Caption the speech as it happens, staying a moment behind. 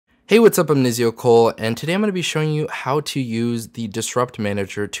Hey, what's up? I'm Nizio Cole, and today I'm going to be showing you how to use the Disrupt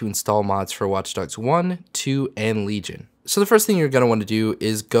Manager to install mods for Watch Dogs 1, 2, and Legion. So the first thing you're going to want to do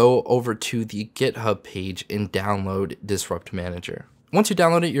is go over to the GitHub page and download Disrupt Manager. Once you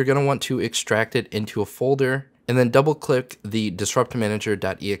download it, you're going to want to extract it into a folder and then double click the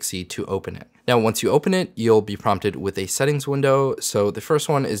disruptmanager.exe to open it. Now, once you open it, you'll be prompted with a settings window. So the first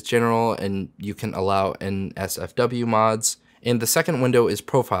one is general, and you can allow NSFW mods. And the second window is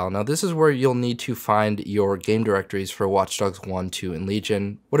profile. Now this is where you'll need to find your game directories for Watch Dogs 1, 2, and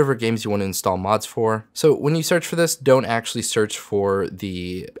Legion, whatever games you want to install mods for. So when you search for this, don't actually search for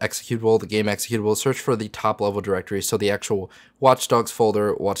the executable, the game executable, search for the top level directory. So the actual Watch Dogs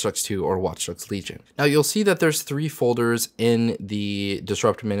folder, Watch Dogs 2, or Watch Dogs Legion. Now you'll see that there's 3 folders in the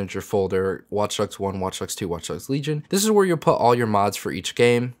Disrupt Manager folder: Watch Dogs 1, Watch Dogs 2, Watch Dogs Legion. This is where you'll put all your mods for each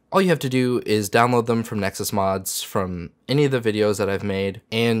game. All you have to do is download them from Nexus Mods, from any of the videos that I've made,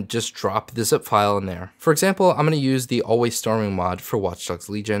 and just drop the zip file in there. For example, I'm going to use the Always Storming mod for Watch Dogs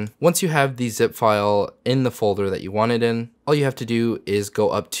Legion. Once you have the zip file in the folder that you want it in, all you have to do is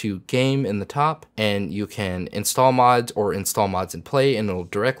go up to Game in the top, and you can install mods or install mods and play, and it'll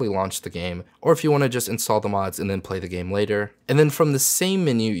directly launch the game. Or if you want to just install the mods and then play the game later. And then from the same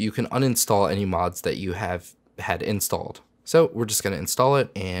menu, you can uninstall any mods that you have had installed. So we're just going to install it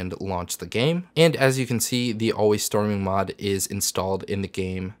and launch the game. And as you can see, the Always Storming mod is installed in the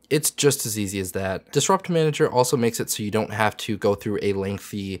game. It's just as easy as that. Disrupt Manager also makes it so you don't have to go through a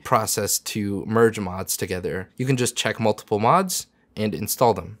lengthy process to merge mods together. You can just check multiple mods and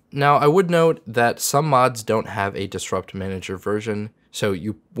install them. Now, I would note that some mods don't have a Disrupt Manager version, so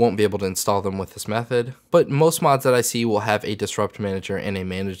you won't be able to install them with this method. But most mods that I see will have a Disrupt Manager and a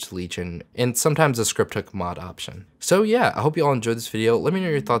Managed Legion, and sometimes a script hook mod option. So yeah, I hope you all enjoyed this video. Let me know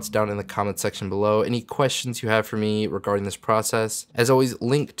your thoughts down in the comment section below. Any questions you have for me regarding this process. As always,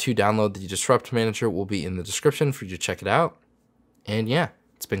 link to download the Disrupt Manager will be in the description for you to check it out. And yeah,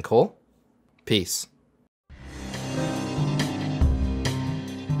 it's been Cole. Peace.